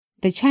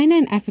The China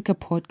and Africa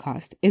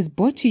podcast is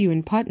brought to you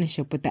in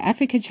partnership with the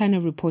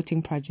Africa-China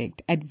Reporting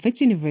Project at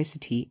Wits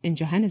University in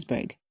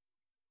Johannesburg.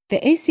 The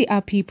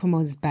ACRP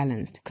promotes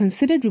balanced,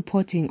 considered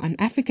reporting on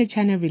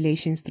Africa-China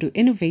relations through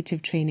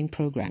innovative training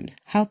programs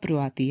held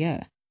throughout the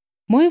year.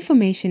 More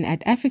information at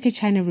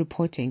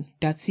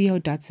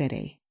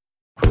africachinareporting.co.za.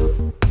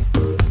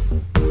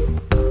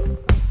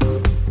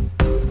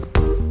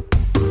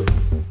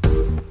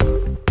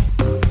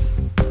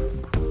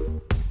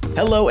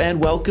 Hello and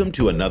welcome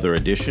to another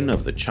edition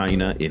of the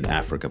China in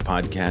Africa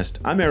podcast.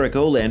 I'm Eric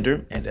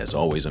Olander, and as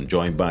always, I'm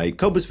joined by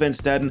Cobus van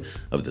Staden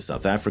of the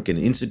South African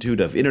Institute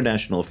of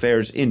International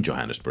Affairs in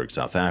Johannesburg,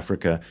 South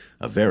Africa.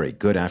 A very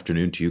good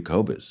afternoon to you,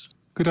 Cobus.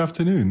 Good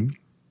afternoon.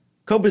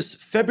 Cobus,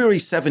 February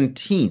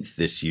 17th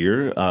this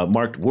year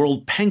marked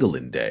World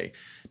Pangolin Day.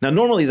 Now,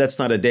 normally that's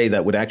not a day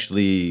that would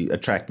actually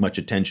attract much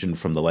attention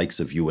from the likes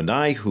of you and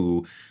I,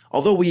 who,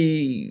 although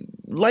we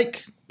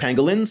like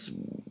pangolins,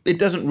 it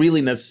doesn't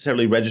really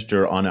necessarily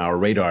register on our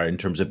radar in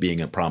terms of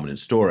being a prominent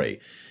story.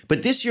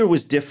 But this year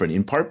was different,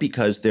 in part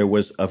because there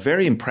was a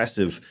very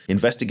impressive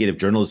investigative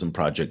journalism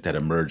project that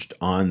emerged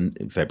on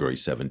February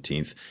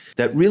 17th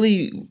that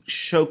really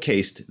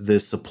showcased the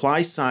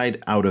supply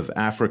side out of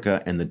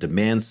Africa and the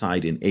demand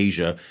side in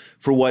Asia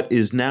for what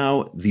is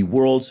now the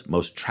world's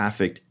most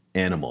trafficked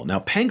animal. Now,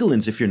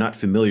 pangolins, if you're not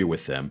familiar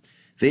with them,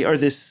 they are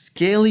this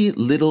scaly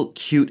little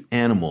cute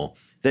animal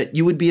that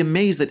you would be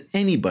amazed that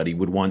anybody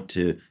would want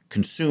to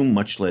consume,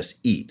 much less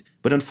eat.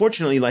 But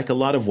unfortunately, like a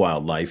lot of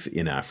wildlife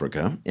in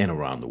Africa and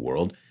around the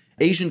world,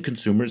 Asian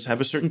consumers have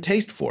a certain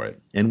taste for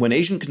it. And when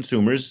Asian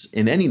consumers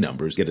in any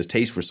numbers get a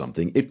taste for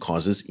something, it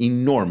causes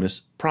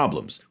enormous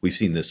problems. We've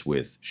seen this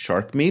with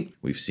shark meat.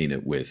 We've seen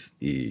it with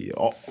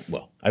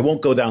I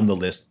won't go down the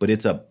list, but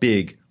it's a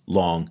big,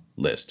 long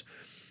list.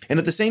 And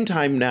at the same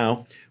time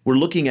now, we're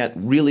looking at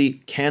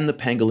really, can the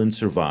pangolin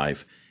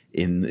survive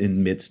in the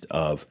midst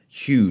of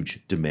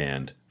huge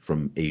demand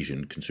from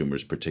Asian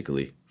consumers,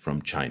 particularly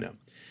from China?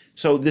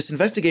 So this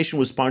investigation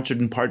was sponsored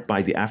in part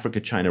by the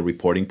Africa-China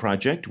Reporting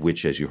Project,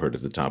 which, as you heard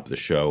at the top of the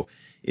show,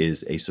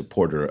 is a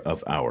supporter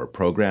of our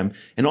program,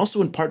 and also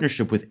in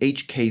partnership with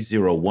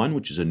HK01,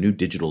 which is a new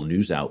digital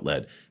news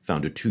outlet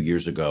founded 2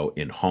 years ago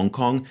in Hong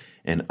Kong,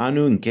 and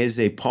Anu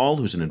Ngeze Paul,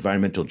 who's an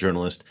environmental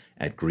journalist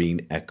at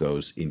Green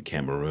Echoes in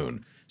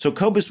Cameroon. So,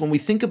 Cobus, when we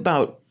think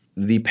about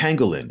the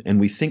pangolin and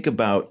we think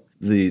about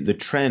the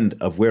trend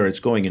of where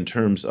it's going in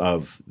terms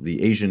of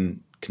the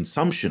Asian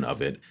consumption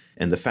of it,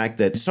 and the fact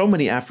that so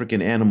many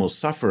African animals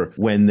suffer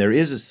when there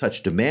is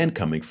such demand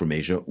coming from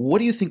Asia, what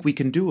do you think we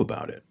can do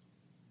about it?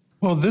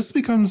 Well, this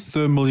becomes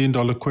the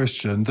million-dollar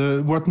question.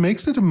 What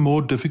makes it a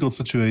more difficult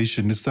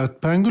situation is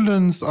that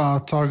pangolins are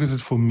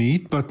targeted for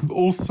meat, but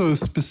also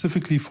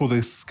specifically for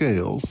their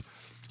scales.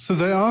 So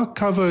they are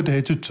covered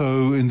head to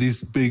toe in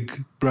these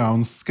big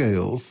brown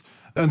scales.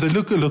 And they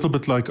look a little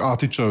bit like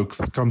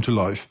artichokes come to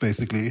life,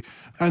 basically.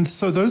 And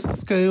so those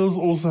scales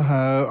also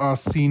are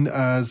seen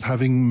as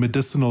having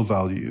medicinal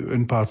value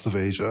in parts of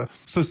Asia.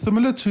 So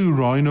similar to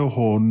rhino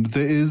horn,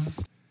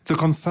 the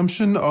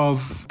consumption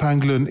of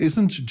pangolin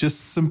isn't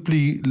just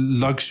simply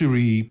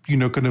luxury,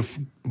 kind of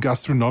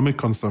gastronomic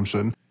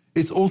consumption.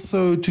 It's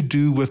also to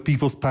do with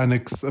people's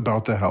panics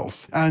about their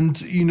health. And,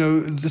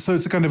 so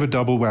it's a kind of a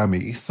double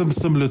whammy,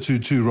 similar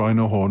to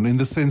rhino horn, in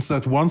the sense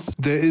that once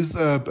there is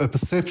a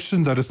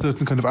perception that a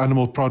certain kind of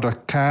animal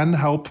product can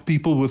help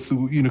people with,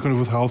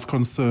 with health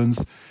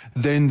concerns,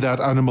 then that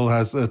animal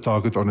has a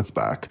target on its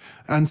back.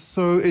 And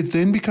so it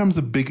then becomes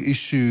a big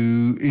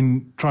issue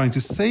in trying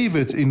to save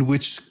it, in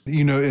which,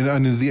 in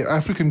the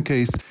African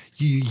case,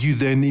 you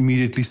then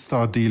immediately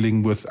start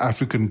dealing with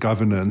African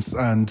governance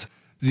and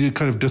the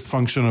kind of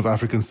dysfunction of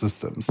African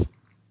systems.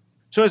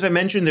 So as I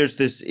mentioned, there's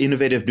this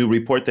innovative new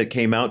report that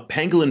came out,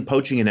 Pangolin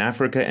Poaching in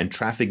Africa and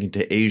Trafficking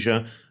to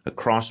Asia, a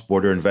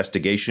cross-border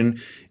investigation.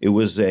 It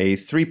was a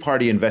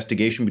three-party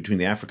investigation between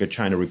the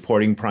Africa-China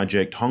Reporting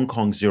Project, Hong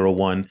Kong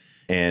 01,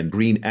 and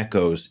Green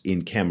Echoes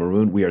in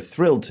Cameroon. We are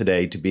thrilled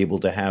today to be able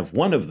to have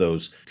one of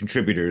those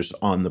contributors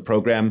on the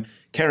program.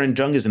 Karen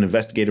Jung is an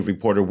investigative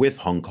reporter with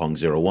Hong Kong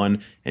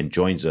 01 and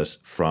joins us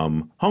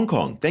from Hong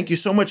Kong. Thank you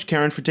so much,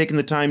 Karen, for taking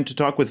the time to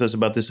talk with us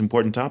about this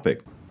important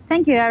topic.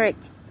 Thank you, Eric.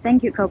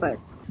 Thank you,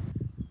 Cobus.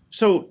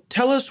 So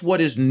tell us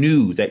what is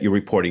new that your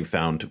reporting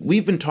found.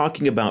 We've been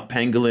talking about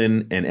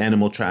pangolin and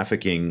animal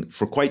trafficking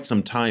for quite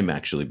some time,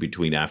 actually,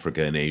 between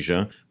Africa and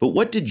Asia. But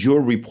what did your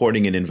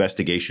reporting and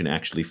investigation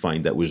actually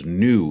find that was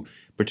new,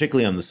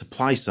 particularly on the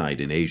supply side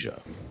in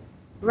Asia?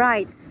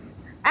 Right.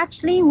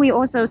 Actually, we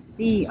also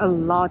see a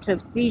lot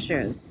of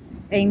seizures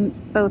in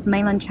both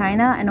mainland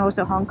China and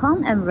also Hong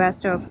Kong and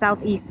rest of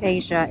Southeast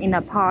Asia in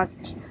the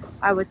past,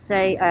 I would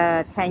say,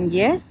 10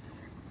 years.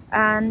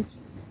 And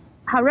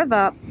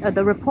however,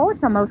 the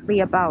reports are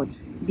mostly about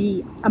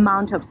the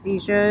amount of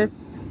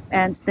seizures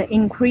and the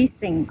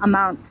increasing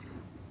amount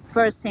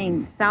first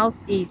in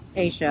Southeast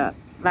Asia,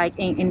 like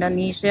in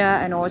Indonesia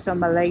and also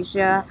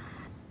Malaysia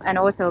and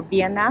also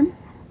Vietnam.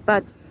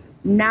 But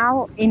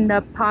now, in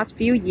the past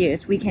few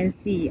years, we can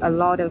see a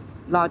lot of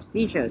large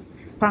seizures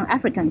from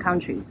African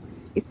countries.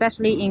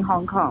 especially in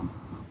Hong Kong.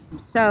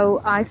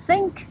 So I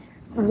think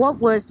what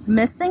was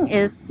missing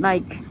is,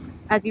 like,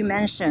 as you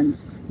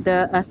mentioned,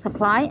 the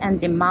supply and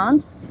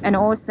demand, and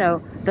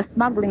also the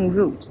smuggling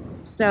route.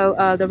 So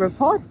the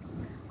reports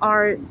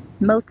are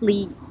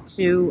mostly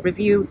to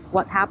review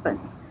what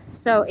happened.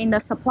 So in the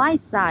supply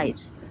side,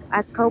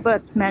 as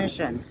Colbert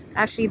mentioned,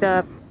 actually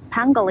the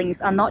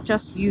pangolins are not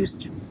just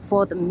used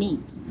for the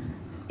meat.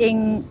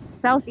 In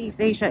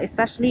Southeast Asia,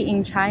 especially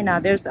in China,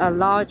 there's a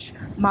large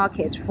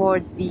market for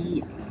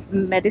the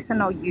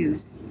medicinal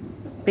use,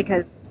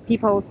 because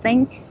people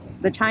think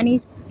the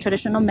Chinese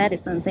traditional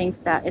medicine thinks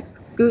that it's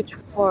good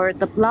for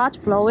the blood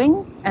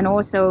flowing and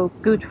also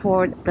good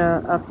for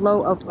the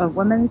flow of a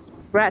woman's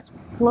breast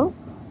flow.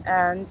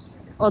 And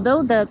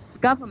although the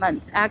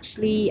government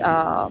actually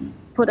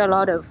put a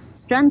lot of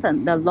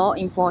strengthen the law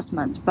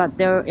enforcement, but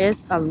there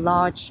is a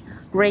large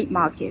gray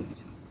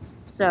market.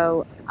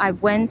 So I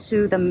went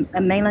to the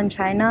mainland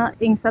China,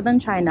 in southern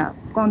China,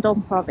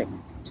 Guangdong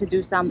province, to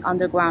do some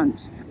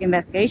underground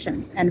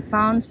investigations, and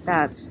found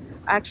that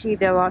actually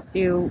there are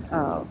still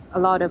a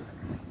lot of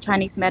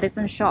Chinese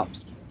medicine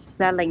shops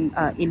selling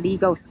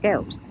illegal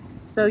scales.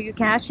 So you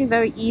can actually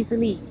very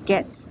easily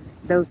get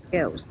those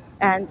scales.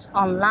 And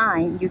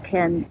online, you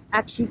can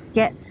actually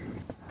get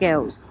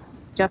scales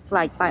just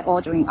like by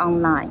ordering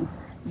online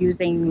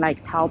using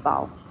like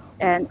Taobao.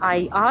 And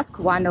I asked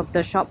one of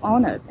the shop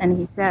owners, and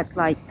he said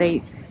like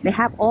they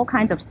have all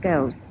kinds of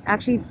scales.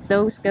 Actually,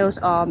 those scales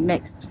are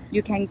mixed.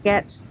 You can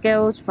get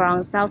scales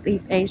from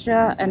Southeast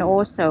Asia and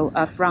also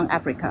from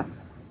Africa.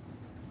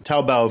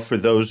 Taobao, for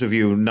those of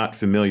you not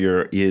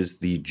familiar, is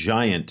the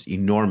giant,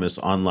 enormous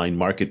online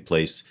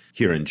marketplace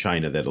here in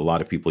China that a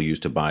lot of people use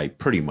to buy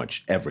pretty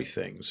much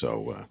everything.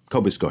 So,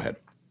 Cobus, go ahead.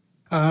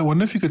 I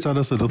wonder if you could tell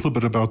us a little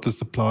bit about the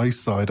supply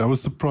side. I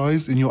was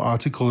surprised in your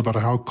article about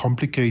how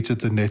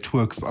complicated the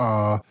networks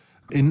are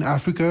in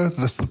Africa,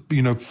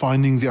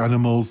 finding the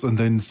animals and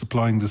then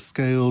supplying the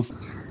scales.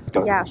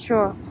 Yeah,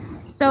 sure.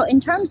 So in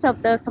terms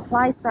of the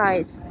supply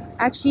side,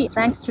 actually,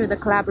 thanks to the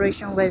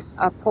collaboration with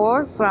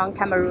Paul from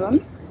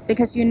Cameroon,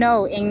 because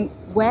in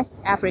West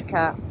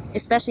Africa,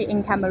 especially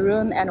in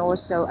Cameroon and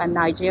also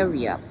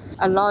Nigeria,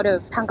 a lot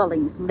of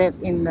pangolins live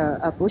in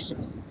the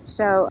bushes.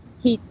 So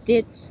he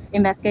did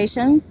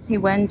investigations. He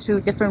went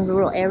to different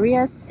rural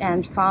areas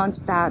and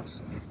found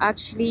that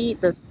actually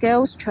the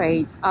scales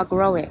trade are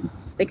growing,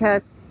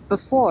 because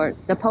before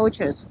the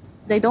poachers,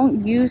 they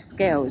don't use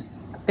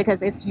scales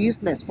because it's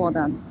useless for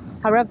them.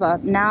 However,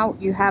 now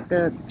you have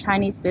the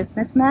Chinese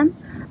businessmen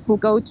who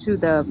go to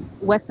the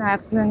Western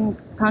African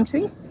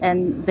countries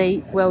and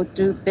they will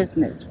do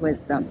business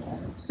with them.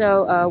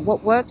 So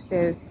what works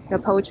is the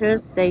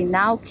poachers, they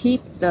now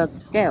keep the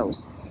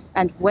scales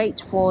and wait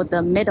for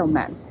the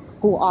middlemen,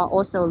 who are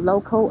also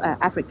local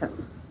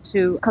Africans,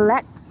 to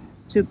collect,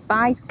 to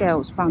buy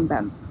scales from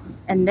them.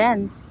 And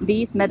then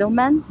these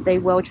middlemen, they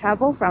will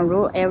travel from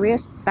rural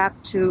areas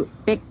back to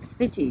big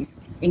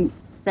cities in,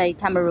 say,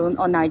 Cameroon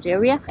or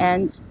Nigeria,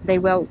 and they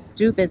will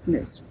do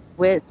business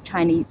with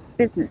Chinese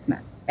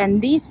businessmen.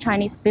 And these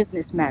Chinese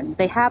businessmen,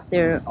 they have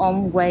their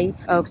own way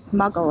of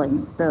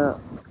smuggling the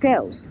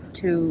scales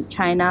to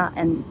China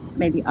and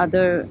maybe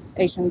other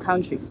Asian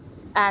countries.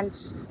 And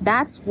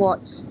that's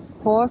what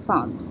Paul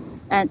found.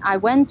 And I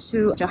went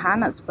to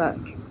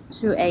Johannesburg,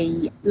 to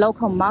a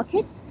local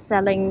market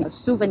selling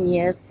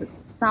souvenirs.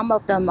 Some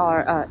of them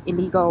are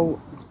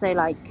illegal, say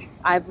like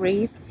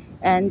ivories.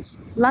 And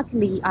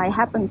luckily, I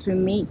happened to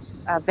meet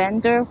a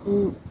vendor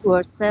who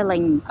was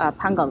selling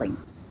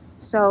pangolins.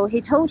 So he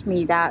told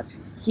me that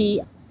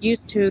he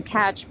used to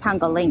catch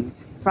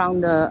pangolins from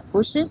the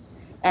bushes.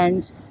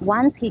 And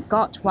once he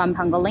got one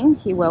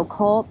pangolin, he will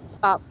call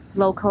up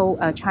local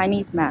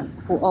Chinese men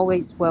who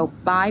always will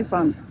buy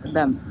from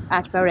them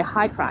at very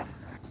high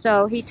price.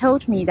 So he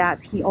told me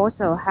that he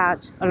also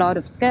had a lot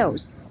of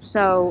scales.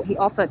 So he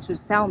offered to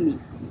sell me.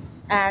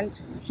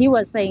 And he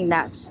was saying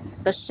that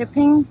the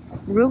shipping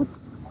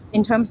route,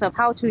 in terms of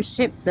how to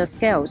ship the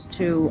scales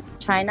to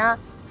China,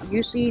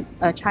 usually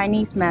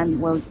Chinese men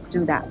will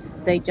do that.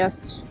 They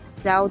just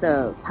sell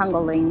the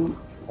pangolin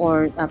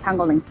or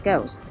pangolin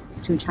scales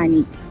to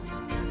Chinese.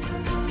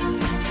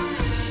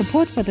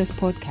 Support for this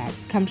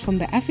podcast comes from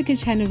the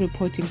Africa-China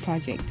Reporting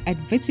Project at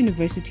Wits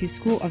University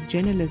School of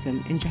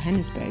Journalism in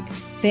Johannesburg.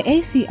 The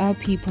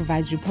ACRP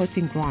provides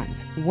reporting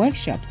grants,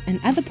 workshops, and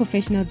other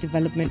professional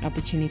development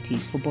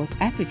opportunities for both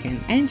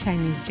African and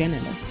Chinese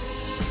journalists.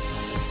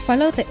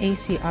 Follow the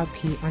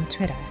ACRP on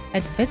Twitter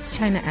at Wits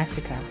China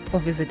Africa or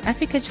visit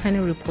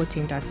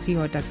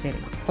africachinareporting.co.za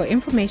for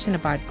information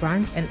about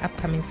grants and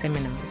upcoming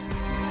seminars.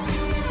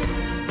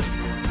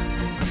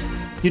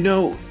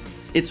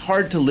 It's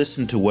hard to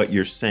listen to what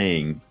you're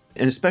saying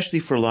and especially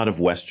for a lot of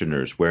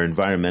Westerners where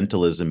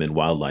environmentalism and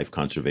wildlife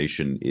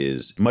conservation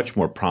is much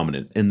more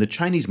prominent. And the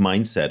Chinese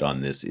mindset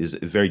on this is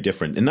very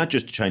different. And not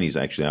just Chinese,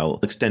 actually. I'll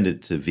extend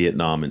it to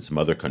Vietnam and some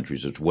other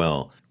countries as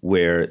well,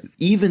 where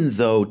even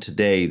though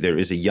today there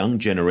is a young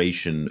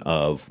generation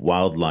of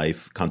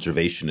wildlife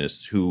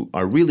conservationists who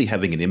are really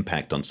having an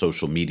impact on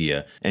social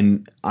media,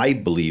 and I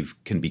believe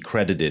can be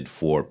credited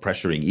for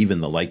pressuring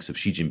even the likes of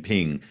Xi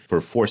Jinping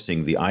for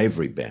forcing the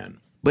ivory ban.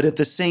 But at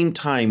the same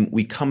time,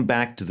 we come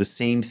back to the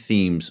same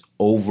themes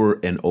over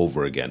and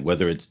over again,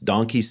 whether it's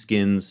donkey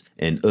skins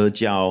and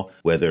jiao,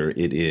 whether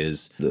it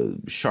is the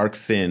shark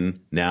fin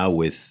now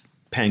with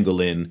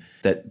pangolin,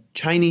 that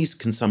Chinese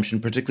consumption,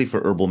 particularly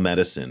for herbal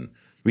medicine,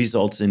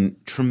 results in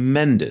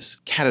tremendous,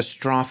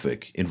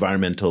 catastrophic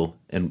environmental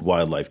and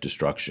wildlife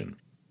destruction.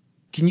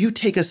 Can you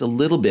take us a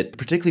little bit,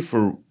 particularly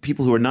for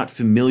people who are not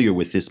familiar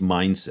with this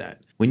mindset,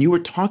 when you were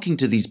talking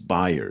to these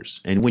buyers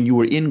and when you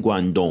were in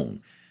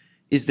Guangdong,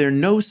 is there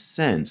no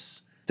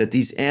sense that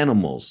these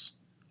animals,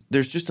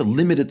 there's just a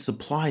limited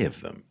supply of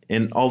them?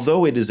 And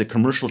although it is a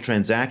commercial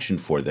transaction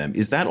for them,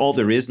 is that all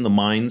there is in the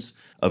minds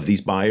of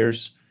these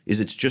buyers? Is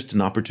it just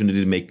an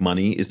opportunity to make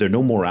money? Is there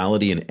no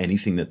morality in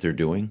anything that they're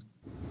doing?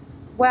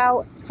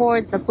 Well,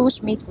 for the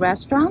bushmeat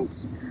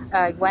restaurant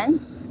I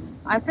went,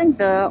 I think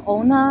the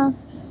owner,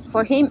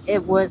 for him,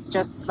 it was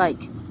just like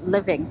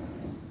living.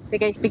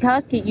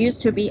 Because he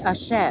used to be a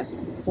chef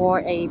for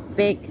a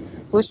big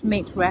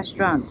bushmeat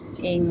restaurant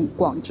in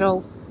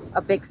Guangzhou,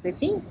 a big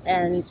city,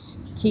 and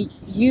he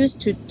used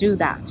to do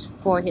that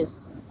for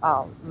his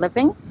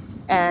living.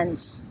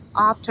 And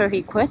after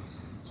he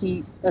quit,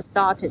 he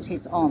started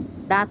his own.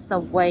 That's the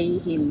way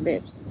he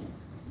lives.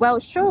 Well,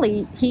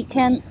 surely he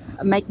can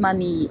make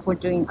money for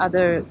doing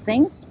other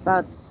things,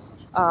 but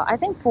I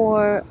think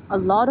for a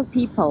lot of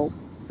people,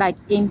 like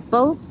in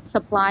both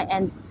supply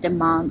and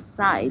demand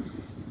side,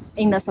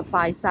 in the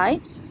supply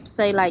side,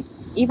 say like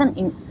even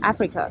in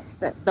Africa,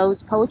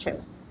 those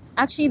poachers,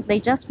 actually they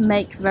just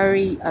make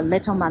very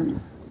little money.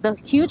 The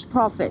huge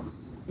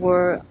profits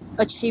were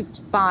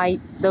achieved by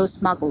those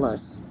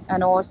smugglers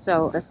and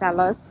also the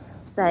sellers,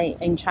 say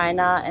in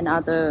China and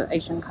other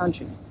Asian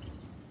countries.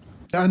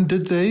 And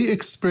did they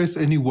express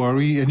any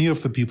worry, any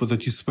of the people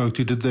that you spoke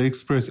to, did they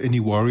express any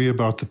worry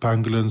about the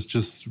pangolins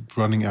just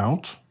running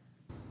out?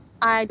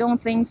 I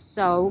don't think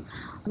so.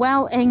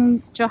 Well,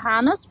 in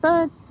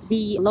Johannesburg,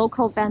 the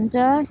local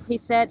vendor, he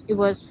said it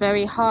was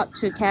very hard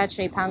to catch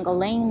a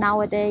pangolin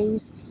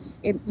nowadays.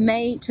 It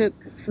may took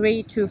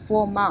 3 to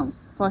 4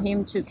 months for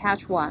him to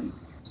catch one.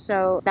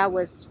 So that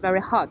was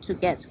very hard to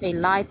get a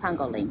live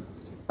pangolin.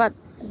 But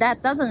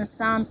that doesn't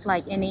sound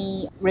like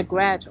any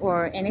regret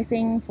or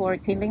anything for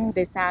killing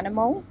this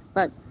animal,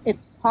 but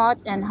it's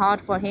hard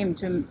for him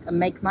to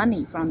make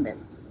money from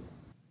this.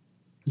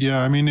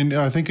 Yeah, I mean,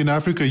 I think in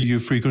Africa,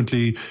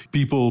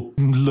 people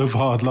live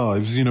hard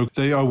lives.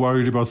 They are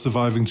worried about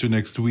surviving to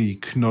next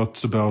week,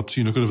 not about,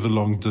 kind of the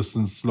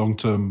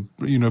long-term,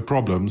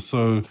 problems.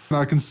 So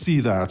I can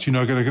see that,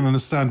 I can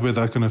understand where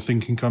that kind of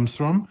thinking comes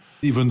from,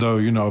 even though,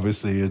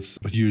 obviously it's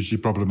hugely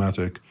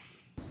problematic.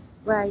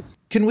 Right.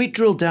 Can we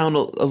drill down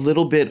a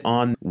little bit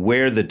on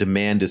where the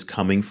demand is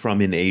coming from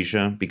in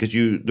Asia? Because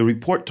the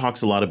report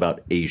talks a lot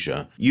about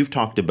Asia. You've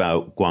talked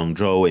about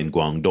Guangzhou and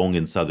Guangdong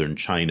in southern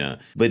China.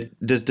 But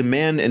does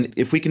demand, and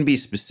if we can be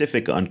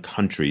specific on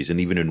countries and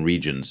even in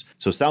regions,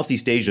 so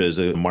Southeast Asia is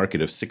a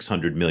market of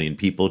 600 million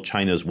people.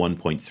 China is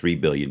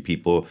 1.3 billion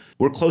people.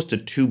 We're close to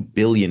 2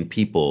 billion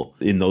people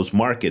in those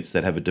markets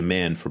that have a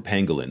demand for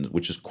pangolins,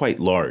 which is quite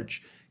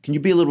large. Can you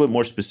be a little bit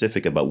more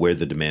specific about where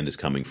the demand is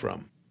coming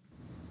from?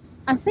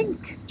 I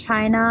think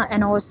China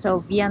and also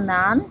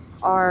Vietnam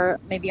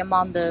are maybe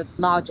among the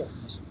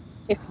largest.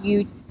 If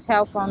you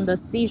tell from the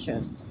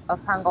seizures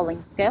of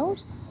pangolin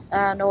scales,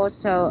 and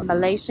also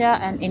Malaysia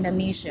and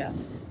Indonesia.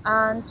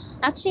 And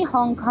actually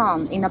Hong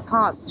Kong in the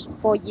past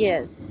 4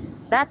 years,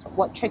 that's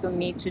what triggered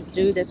me to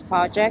do this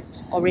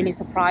project, or really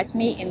surprised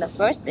me in the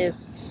first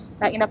is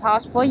that in the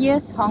past 4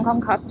 years, Hong Kong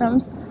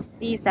Customs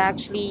seized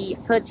actually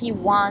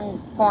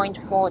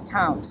 31.4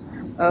 tons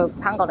of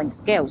pangolin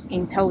scales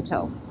in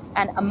total.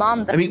 And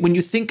among the... I mean, when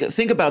you think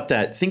about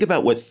that, think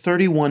about what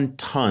 31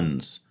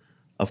 tons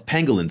of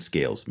pangolin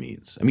scales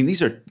means. I mean,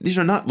 these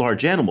are not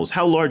large animals.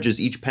 How large is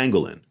each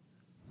pangolin?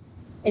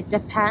 It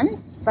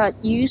depends, but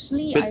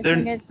usually I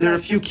think it's they're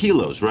like a few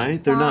kilos, right?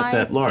 They're not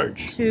that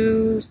large. 5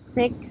 to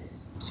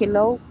 6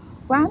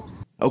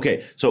 kilograms.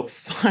 Okay, so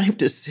 5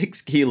 to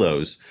 6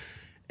 kilos,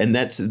 and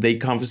they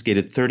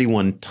confiscated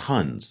 31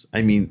 tons.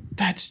 I mean,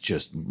 that's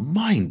just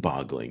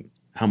mind-boggling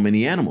how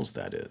many animals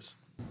that is.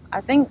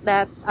 I think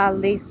that's at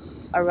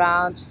least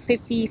around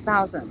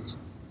 50,000.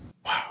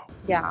 Wow.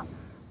 Yeah.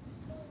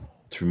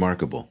 It's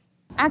remarkable.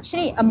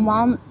 Actually,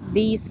 among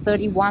these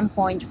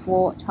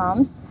 31.4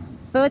 tons,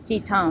 30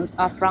 tons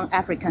are from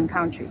African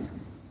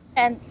countries.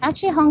 And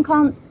actually, Hong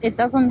Kong, it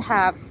doesn't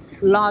have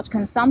large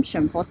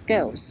consumption for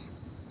scales.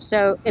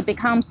 So it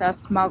becomes a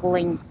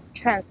smuggling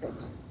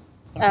transit.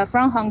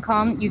 From Hong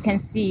Kong, you can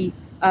see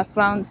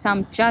from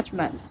some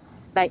judgments,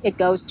 like it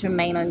goes to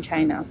mainland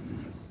China.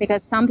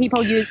 because some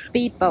people use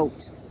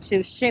speedboat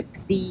to ship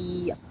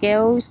the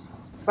scales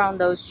from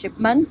those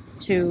shipments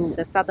to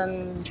the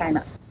southern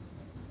China.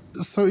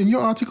 So in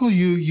your article,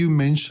 you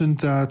mentioned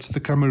that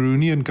the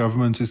Cameroonian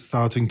government is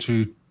starting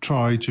to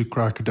try to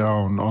crack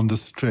down on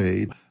this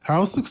trade.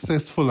 How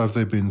successful have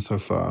they been so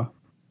far?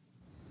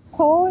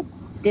 Paul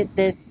did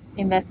this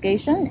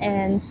investigation,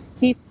 and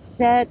he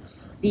said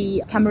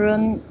the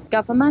Cameroon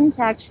government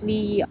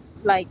actually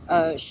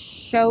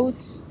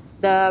showed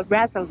the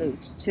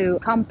resolute to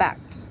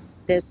combat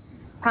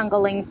this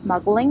pangolin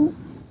smuggling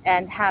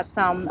and has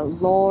some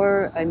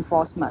law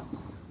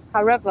enforcement.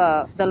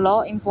 However, the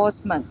law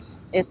enforcement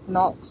is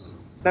not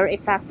very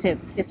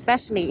effective,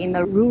 especially in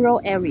the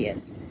rural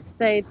areas.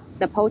 Say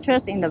the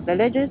poachers in the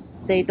villages,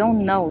 they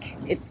don't know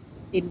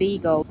it's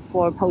illegal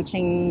for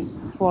poaching,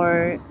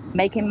 for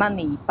making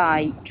money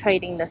by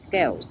trading the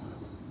scales.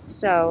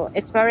 So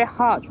it's very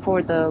hard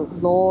for the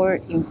law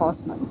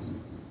enforcement.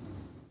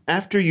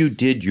 After you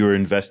did your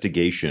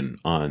investigation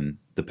on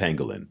the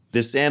pangolin,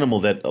 this animal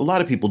that a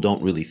lot of people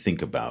don't really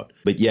think about,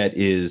 but yet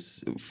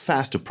is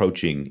fast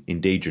approaching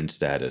endangered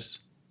status,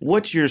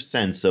 what's your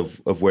sense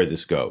of where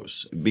this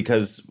goes?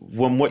 Because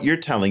from what you're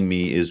telling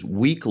me is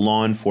weak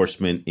law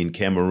enforcement in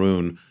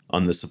Cameroon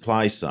on the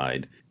supply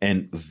side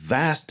and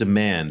vast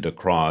demand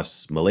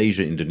across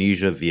Malaysia,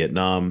 Indonesia,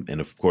 Vietnam,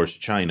 and of course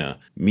China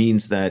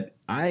means that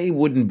I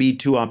wouldn't be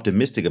too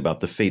optimistic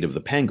about the fate of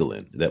the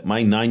pangolin, that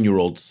my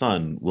 9-year-old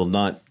son will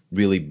not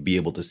really be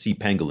able to see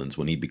pangolins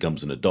when he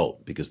becomes an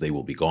adult because they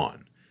will be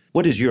gone.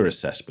 What is your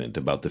assessment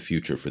about the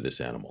future for this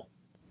animal?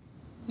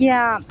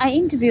 Yeah, I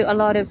interview a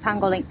lot of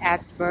pangolin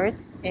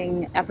experts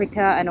in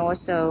Africa and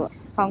also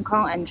Hong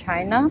Kong and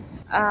China.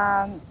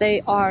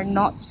 They are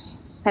not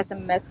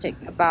pessimistic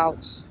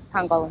about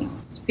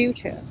pangolin's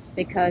futures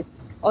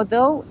because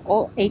although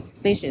all 8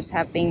 species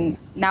have been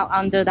now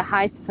under the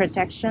highest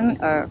protection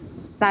or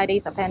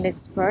CITES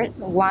Appendix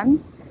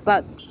 1,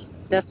 but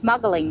the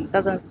smuggling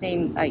doesn't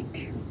seem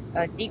like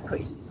a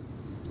decrease.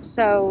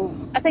 So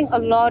I think a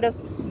lot of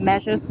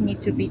measures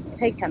need to be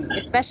taken,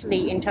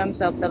 especially in terms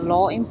of the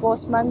law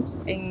enforcement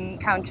in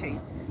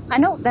countries. I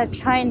know that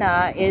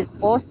China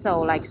is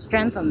also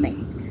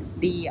strengthening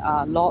the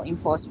law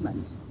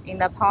enforcement. In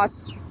the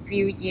past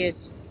few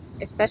years,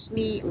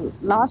 especially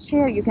last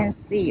year, you can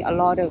see a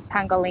lot of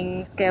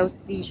pangolin scale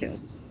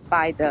seizures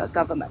by the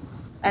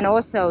government. And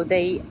also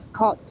they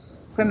caught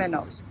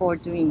criminals for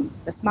doing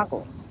the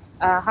smuggling.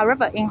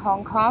 However, in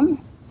Hong Kong,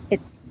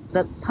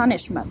 the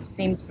punishment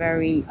seems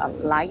very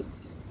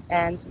light,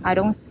 and I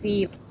don't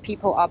see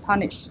people are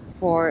punished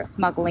for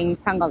smuggling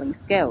pangolin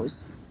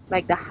scales.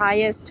 Like the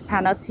highest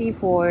penalty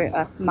for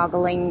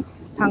smuggling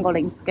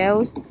pangolin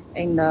scales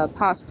in the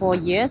past 4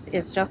 years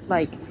is just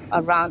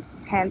around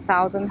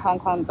 10,000 Hong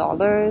Kong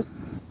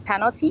dollars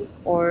penalty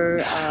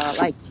or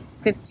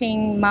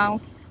 15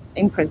 months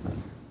in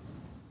prison.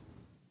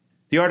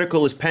 The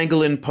article is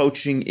Pangolin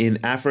Poaching in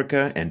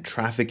Africa and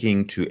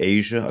Trafficking to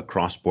Asia, a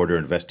cross-border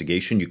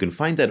investigation. You can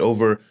find that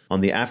over on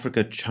the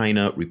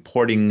Africa-China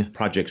Reporting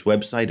Project's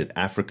website at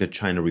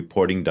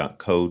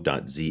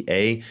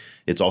africachinareporting.co.za.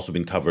 It's also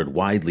been covered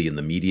widely in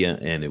the media,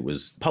 and it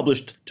was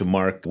published to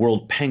mark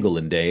World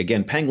Pangolin Day.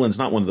 Again, pangolin's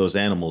not one of those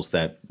animals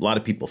that a lot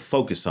of people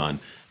focus on,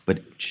 but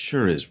it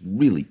sure is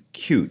really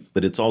cute.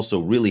 But it's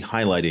also really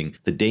highlighting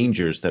the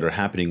dangers that are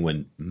happening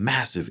when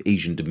massive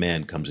Asian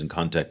demand comes in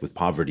contact with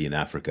poverty in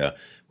Africa,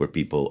 where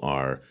people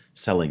are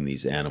selling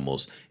these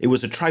animals. It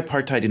was a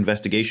tripartite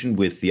investigation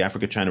with the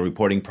Africa-China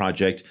Reporting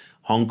Project,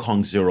 Hong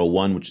Kong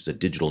 01, which is a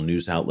digital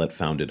news outlet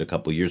founded a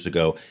couple years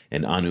ago,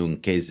 and Anu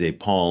Nkeze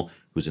Paul,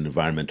 who's an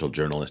environmental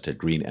journalist at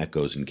Green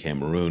Echoes in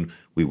Cameroon.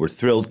 We were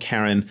thrilled,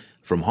 Karen,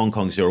 from Hong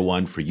Kong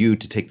 01, for you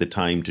to take the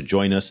time to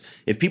join us.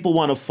 If people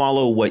want to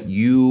follow what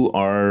you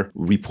are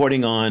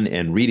reporting on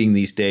and reading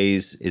these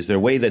days, is there a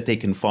way that they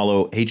can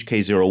follow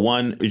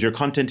HK01? Is your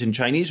content in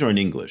Chinese or in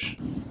English?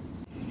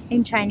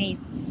 In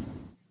Chinese.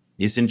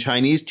 It's in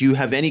Chinese. Do you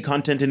have any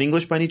content in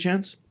English by any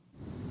chance?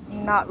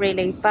 Not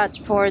really, but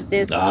for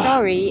this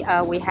story,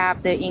 we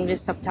have the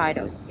English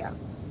subtitles. Yeah.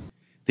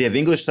 They have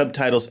English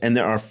subtitles, and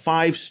there are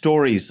 5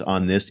 stories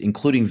on this,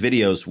 including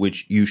videos,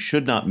 which you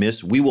should not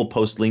miss. We will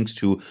post links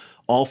to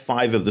all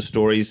 5 of the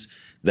stories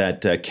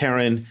that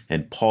Karen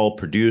and Paul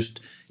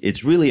produced.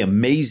 It's really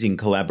amazing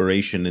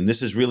collaboration, and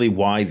this is really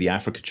why the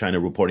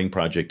Africa-China Reporting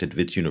Project at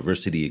Wits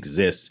University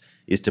exists,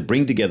 is to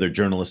bring together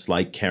journalists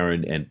like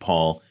Karen and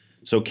Paul.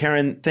 So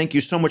Karen, thank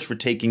you so much for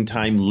taking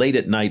time late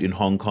at night in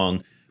Hong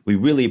Kong. We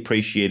really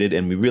appreciate it,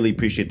 and we really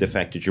appreciate the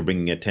fact that you're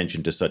bringing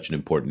attention to such an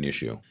important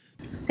issue.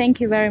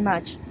 Thank you very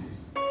much.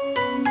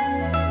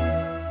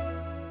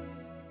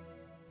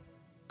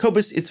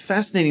 Cobus, it's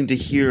fascinating to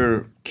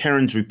hear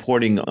Karen's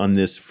reporting on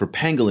this for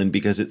pangolin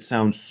because it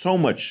sounds so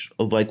much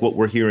like what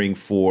we're hearing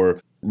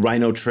for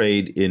rhino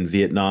trade in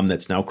Vietnam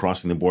that's now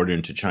crossing the border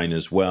into China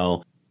as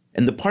well.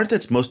 And the part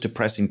that's most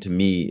depressing to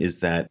me is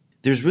that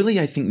there's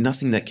really, I think,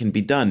 nothing that can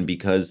be done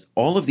because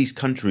all of these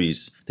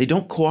countries, they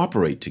don't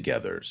cooperate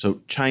together. So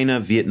China,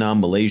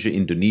 Vietnam, Malaysia,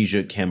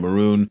 Indonesia,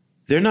 Cameroon,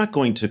 they're not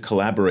going to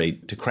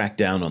collaborate to crack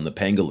down on the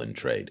pangolin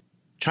trade.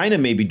 China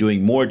may be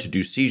doing more to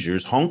do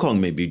seizures. Hong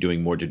Kong may be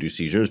doing more to do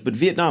seizures, but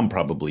Vietnam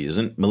probably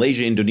isn't.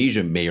 Malaysia,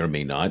 Indonesia may or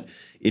may not.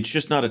 It's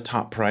just not a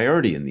top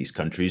priority in these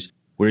countries.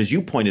 Whereas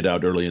you pointed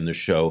out earlier in the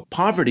show,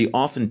 poverty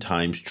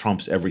oftentimes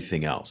trumps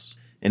everything else.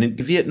 And in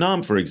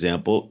Vietnam, for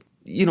example,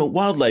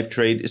 wildlife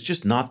trade is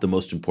just not the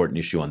most important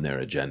issue on their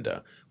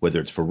agenda, whether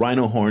it's for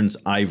rhino horns,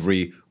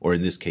 ivory, or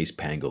in this case,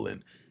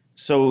 pangolin.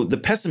 So the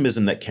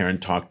pessimism that Karen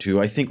talked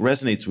to, I think,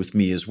 resonates with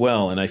me as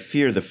well, and I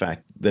fear the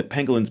fact that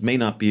pangolins may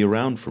not be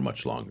around for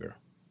much longer.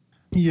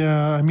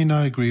 Yeah, I mean,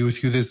 I agree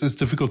with you. It's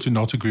difficult to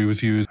not agree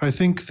with you. I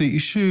think the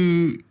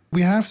issue,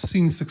 we have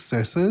seen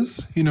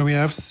successes. We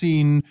have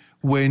seen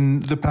when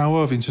the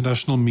power of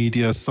international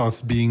media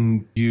starts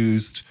being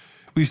used.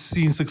 We've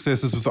seen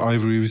successes with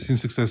ivory. We've seen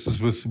successes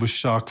with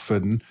shark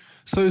fin.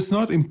 So it's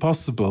not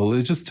impossible.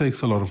 It just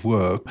takes a lot of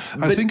work.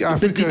 I think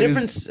Africa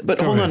But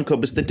hold on,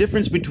 Cobus. The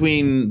difference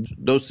between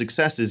those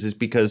successes is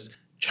because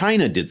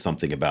China did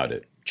something about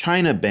it.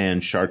 China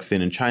banned shark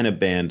fin and China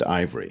banned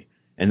ivory.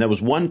 And that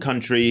was one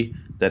country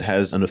that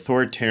has an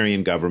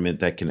authoritarian government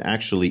that can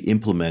actually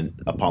implement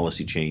a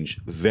policy change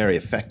very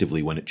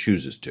effectively when it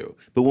chooses to.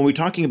 But when we're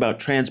talking about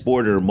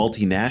transborder,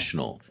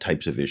 multinational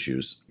types of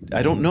issues,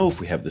 I don't know if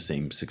we have the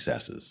same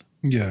successes.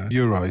 Yeah,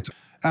 you're right.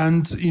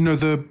 And,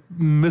 the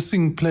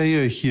missing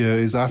player here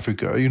is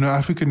Africa.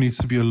 Africa needs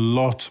to be a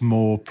lot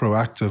more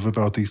proactive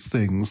about these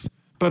things.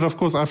 But of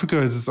course, Africa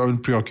has its own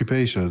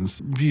preoccupations,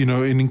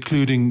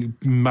 including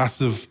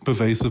massive,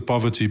 pervasive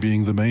poverty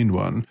being the main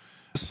one.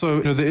 So,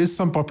 there is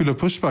some popular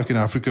pushback in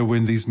Africa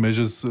when these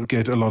measures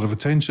get a lot of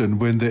attention,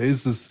 when there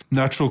is this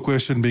natural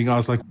question being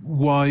asked, like,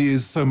 why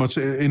is so much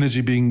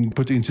energy being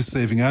put into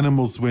saving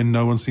animals when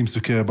no one seems to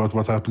care about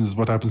what happens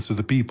to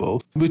the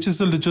people, which is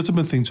a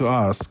legitimate thing to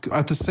ask.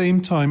 At the same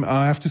time,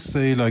 I have to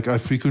say, I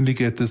frequently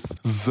get this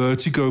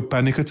vertigo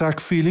panic attack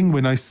feeling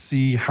when I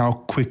see how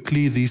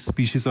quickly these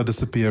species are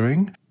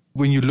disappearing.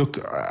 When you look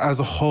as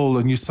a whole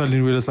and you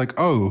suddenly realize,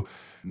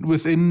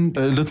 within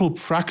a little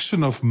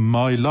fraction of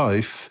my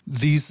life,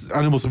 these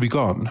animals will be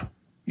gone.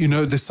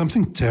 There's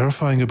something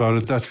terrifying about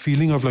it, that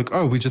feeling of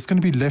we're just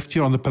going to be left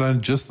here on the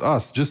planet, just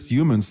us, just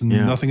humans, and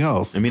nothing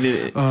else. I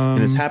mean,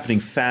 and it's happening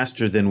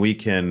faster than we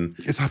can.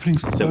 It's happening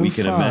so that we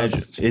can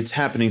fast. imagine. It's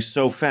happening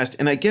so fast.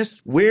 And I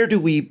guess, where do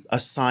we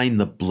assign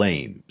the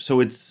blame?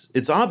 So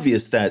it's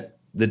obvious that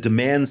the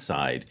demand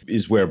side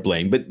is where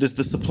blame, but does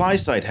the supply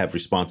side have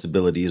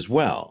responsibility as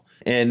well?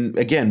 And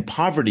again,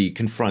 poverty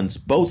confronts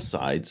both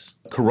sides,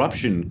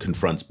 corruption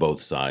confronts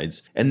both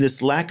sides, and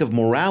this lack of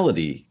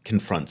morality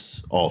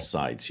confronts all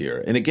sides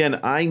here. And again,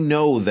 I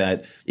know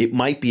that it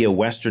might be a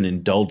Western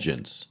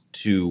indulgence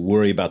to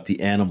worry about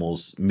the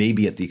animals,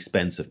 maybe at the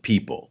expense of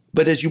people.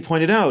 But as you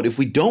pointed out, if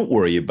we don't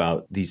worry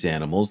about these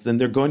animals, then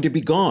they're going to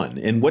be gone.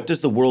 And what does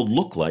the world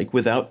look like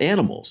without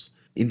animals?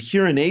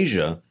 Here in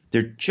Asia,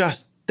 there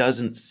just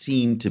doesn't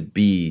seem to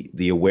be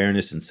the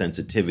awareness and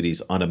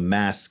sensitivities on a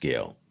mass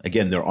scale.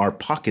 Again, there are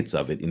pockets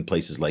of it in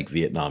places like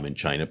Vietnam and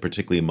China,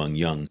 particularly among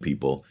young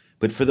people.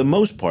 But for the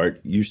most part,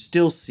 you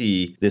still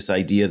see this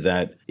idea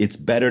that it's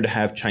better to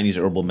have Chinese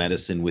herbal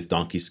medicine with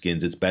donkey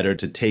skins. It's better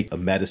to take a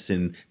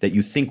medicine that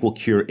you think will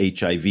cure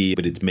HIV,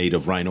 but it's made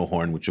of rhino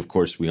horn, which of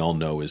course we all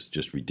know is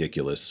just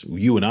ridiculous.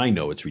 You and I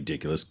know it's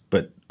ridiculous,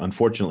 but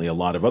unfortunately a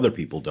lot of other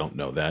people don't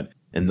know that.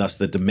 And thus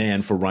the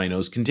demand for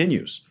rhinos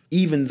continues,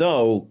 even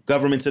though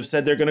governments have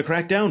said they're going to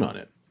crack down on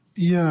it.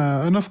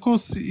 Yeah, and of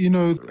course,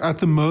 at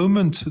the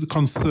moment, the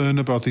concern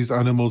about these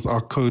animals are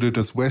coded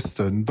as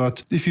Western.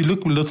 But if you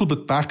look a little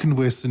bit back in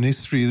Western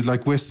history,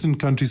 Western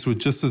countries were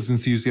just as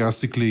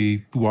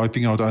enthusiastically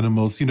wiping out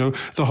animals.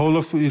 The whole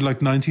of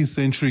 19th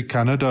century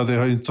Canada,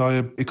 their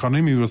entire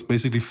economy was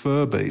basically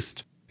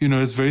fur-based.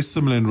 It's very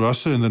similar in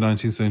Russia in the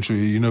 19th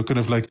century,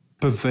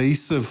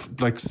 pervasive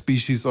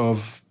species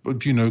of,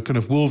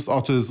 wolves,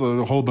 otters,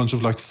 a whole bunch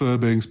of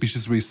fur-bearing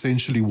species were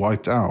essentially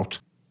wiped out.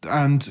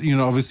 And,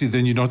 obviously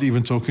then you're not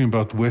even talking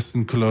about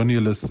Western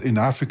colonialists in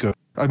Africa.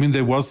 I mean,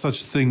 there was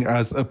such a thing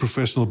as a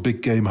professional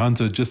big game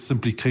hunter just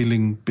simply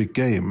killing big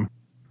game.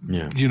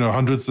 Yeah.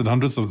 Hundreds and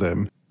hundreds of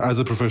them as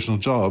a professional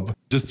job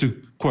just to,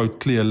 quote,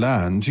 clear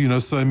land.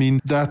 So I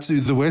mean, that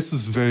the West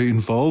is very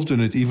involved in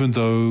it, even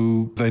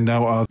though they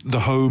now are the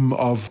home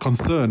of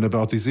concern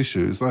about these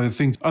issues. I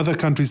think other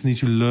countries need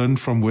to learn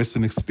from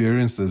Western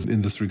experiences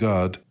in this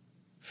regard.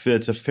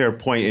 It's a fair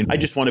point. And I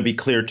just want to be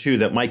clear, too,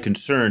 that my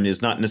concern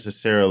is not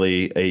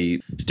necessarily a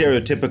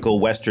stereotypical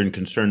Western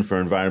concern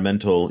for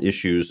environmental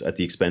issues at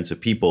the expense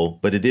of people,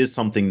 but it is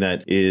something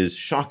that is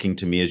shocking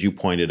to me, as you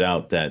pointed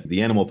out, that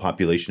the animal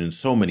population in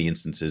so many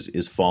instances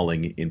is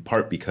falling in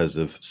part because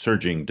of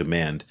surging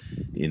demand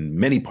in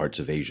many parts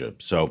of Asia.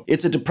 So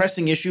it's a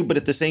depressing issue, but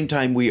at the same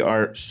time, we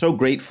are so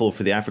grateful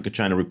for the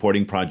Africa-China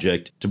Reporting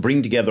Project to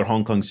bring together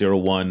Hong Kong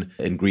 01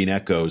 and Green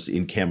Echoes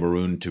in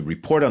Cameroon to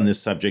report on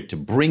this subject, to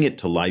bring it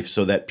to life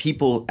so that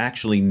people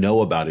actually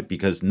know about it,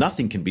 because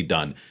nothing can be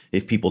done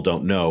if people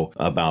don't know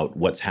about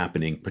what's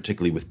happening,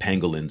 particularly with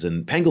pangolins.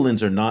 And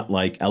pangolins are not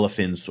like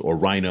elephants or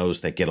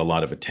rhinos that get a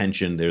lot of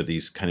attention. They're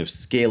these kind of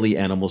scaly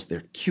animals.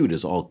 They're cute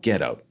as all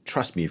get out.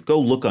 Trust me, go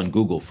look on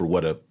Google for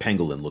what a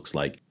pangolin looks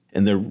like.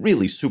 And they're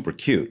really super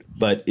cute,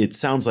 but it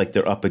sounds like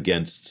they're up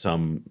against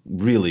some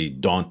really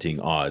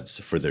daunting odds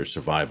for their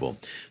survival.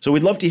 So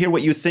we'd love to hear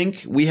what you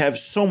think. We have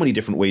so many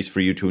different ways for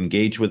you to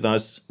engage with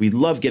us. We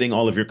love getting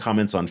all of your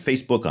comments on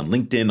Facebook, on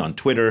LinkedIn, on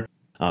Twitter,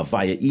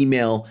 via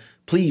email.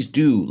 Please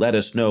do let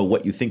us know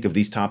what you think of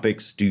these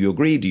topics. Do you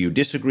agree? Do you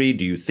disagree?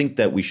 Do you think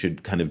that we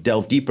should kind of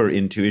delve deeper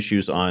into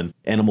issues on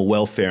animal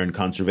welfare and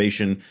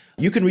conservation?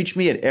 You can reach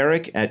me at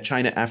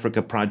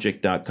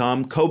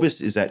eric@chinaafricaproject.com. Cobus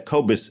is at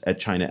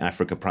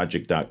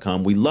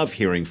cobus@chinaafricaproject.com. We love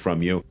hearing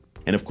from you.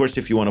 And of course,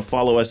 if you want to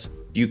follow us,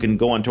 you can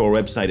go onto our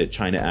website at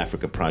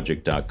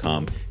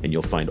chinaafricaproject.com and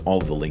you'll find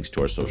all of the links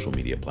to our social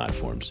media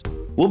platforms.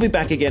 We'll be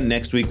back again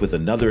next week with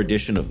another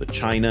edition of the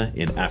China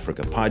in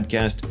Africa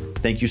podcast.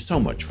 Thank you so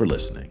much for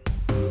listening.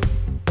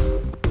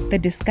 The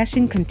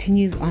discussion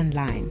continues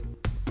online.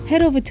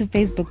 Head over to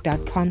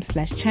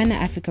facebook.com/China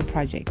Africa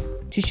Project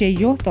to share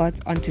your thoughts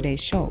on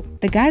today's show.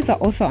 The guys are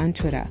also on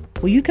Twitter,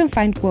 where you can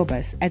find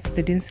Cobus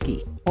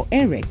 @Stadinsky or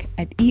Eric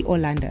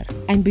 @eOlander.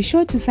 And be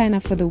sure to sign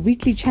up for the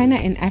weekly China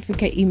in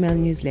Africa email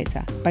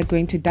newsletter by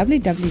going to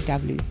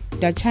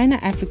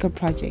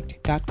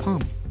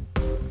www.chinaafricaproject.com.